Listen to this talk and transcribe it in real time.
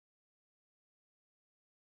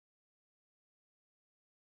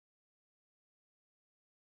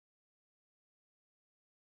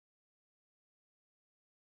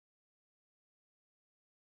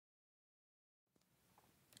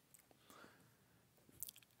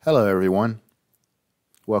Hello everyone,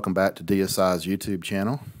 welcome back to DSI's YouTube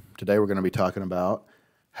channel. Today we're going to be talking about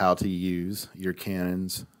how to use your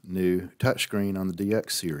Canon's new touchscreen on the DX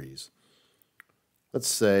series. Let's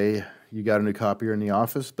say you got a new copier in the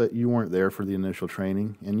office but you weren't there for the initial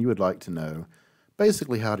training and you would like to know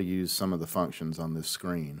basically how to use some of the functions on this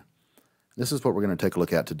screen. This is what we're going to take a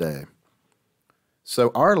look at today.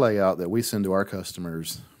 So our layout that we send to our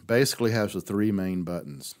customers basically has the three main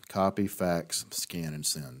buttons: copy, fax, scan, and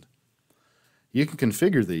send. You can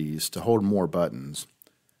configure these to hold more buttons,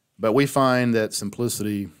 but we find that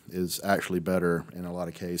simplicity is actually better in a lot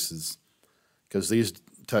of cases because these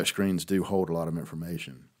touchscreens do hold a lot of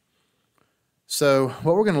information. So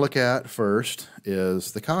what we're going to look at first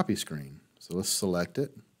is the copy screen. So let's select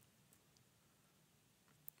it,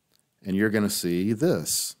 and you're going to see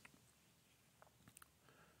this.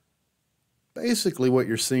 Basically what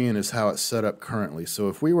you're seeing is how it's set up currently. So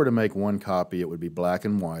if we were to make one copy, it would be black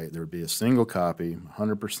and white. There would be a single copy,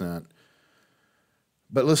 100%.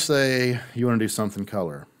 But let's say you want to do something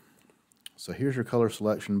color. So here's your color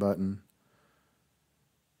selection button.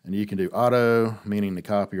 And you can do auto, meaning the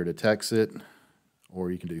copier detects it,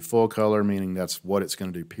 or you can do full color, meaning that's what it's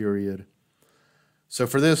going to do, period. So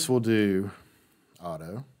for this, we'll do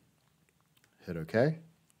auto. Hit OK.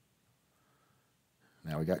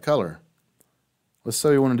 Now we got color. Let's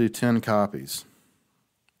say we want to do 10 copies.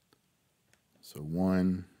 So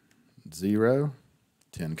 1, 0,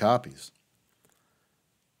 10 copies.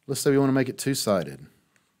 Let's say we want to make it two-sided.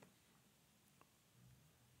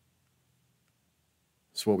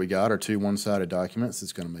 So what we got are two one-sided documents.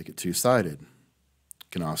 It's going to make it two-sided. You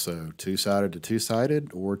can also two-sided to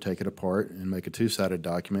two-sided, or take it apart and make a two-sided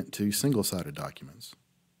document, two single-sided documents.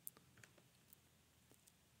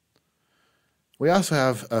 We also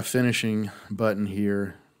have a finishing button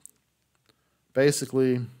here.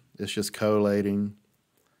 Basically, it's just collating.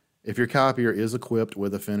 If your copier is equipped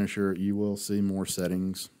with a finisher, you will see more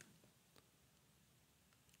settings.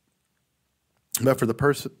 But for the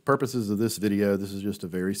purposes of this video, this is just a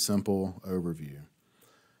very simple overview.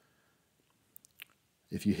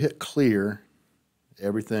 If you hit clear,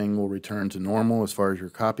 everything will return to normal as far as your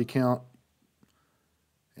copy count.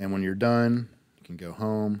 And when you're done, you can go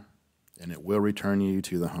home, and it will return you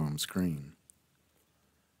to the home screen.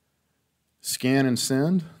 Scan and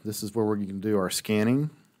send. This is where we can do our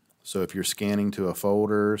scanning. So if you're scanning to a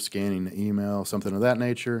folder, scanning an email, something of that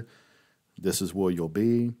nature, this is where you'll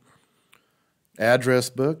be.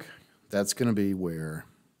 Address book, that's going to be where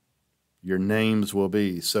your names will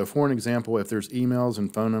be. So for an example, if there's emails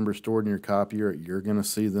and phone numbers stored in your copier, you're going to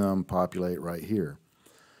see them populate right here.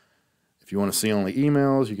 If you want to see only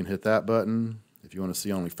emails, you can hit that button. If you want to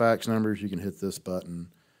see only fax numbers, you can hit this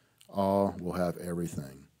button. All will have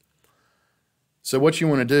everything. So what you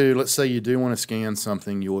want to do, let's say you do want to scan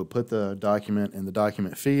something, you will put the document in the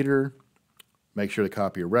document feeder, make sure the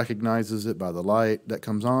copier recognizes it by the light that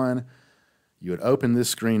comes on. You would open this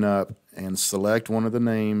screen up and select one of the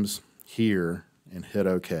names here and hit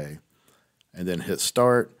OK. And then hit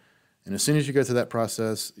start. And as soon as you go through that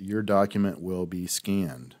process, your document will be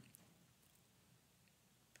scanned.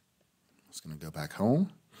 Just going to go back home.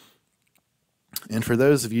 And for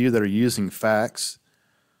those of you that are using fax,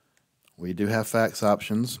 we do have fax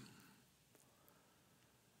options.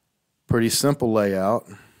 Pretty simple layout.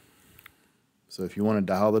 So if you want to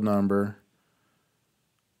dial the number,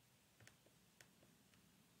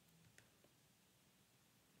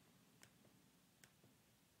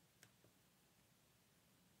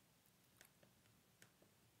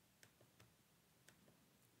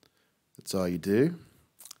 that's all you do.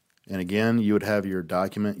 And again, you would have your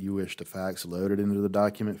document you wish to fax loaded into the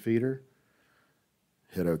document feeder.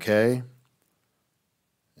 Hit OK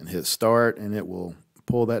and hit start, and it will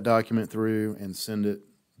pull that document through and send it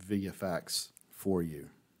via fax for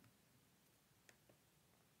you.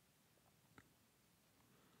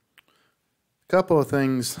 A couple of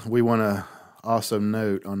things we want to also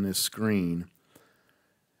note on this screen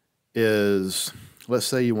is, let's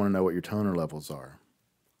say you want to know what your toner levels are.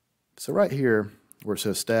 So right here, where it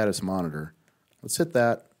says status monitor, let's hit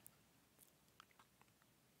that,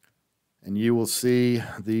 and you will see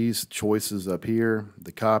these choices up here.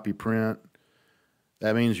 The copy print,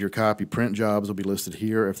 that means your copy print jobs will be listed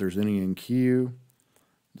here if there's any in queue.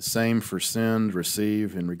 The same for send,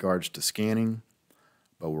 receive in regards to scanning,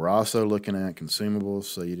 but we're also looking at consumables,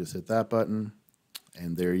 so you just hit that button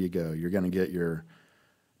and there you go. You're going to get your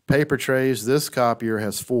paper trays. This copier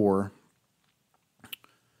has 4.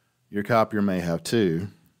 Your copier may have 2,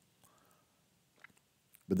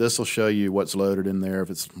 but this will show you what's loaded in there. If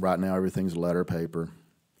it's right now, everything's letter paper.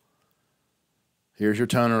 Here's your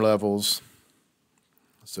toner levels.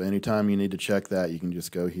 So anytime you need to check that, you can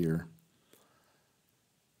just go here.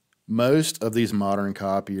 Most of these modern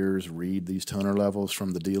copiers read these toner levels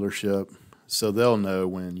from the dealership, so they'll know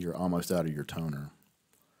when you're almost out of your toner.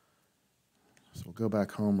 So we'll go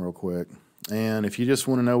back home real quick. And if you just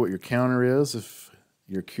want to know what your counter is, if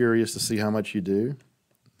you're curious to see how much you do,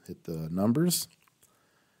 hit the numbers,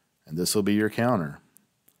 and this will be your counter.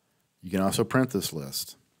 You can also print this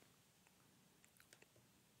list.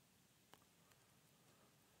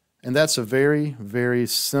 And that's a very, very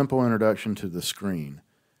simple introduction to the screen.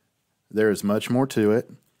 There is much more to it.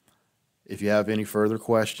 If you have any further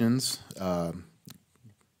questions,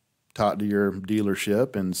 talk to your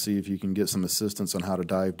dealership and see if you can get some assistance on how to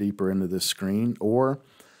dive deeper into this screen, or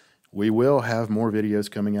we will have more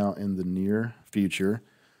videos coming out in the near future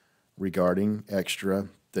regarding extra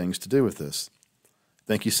things to do with this.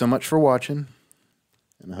 Thank you so much for watching,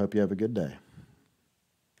 and I hope you have a good day.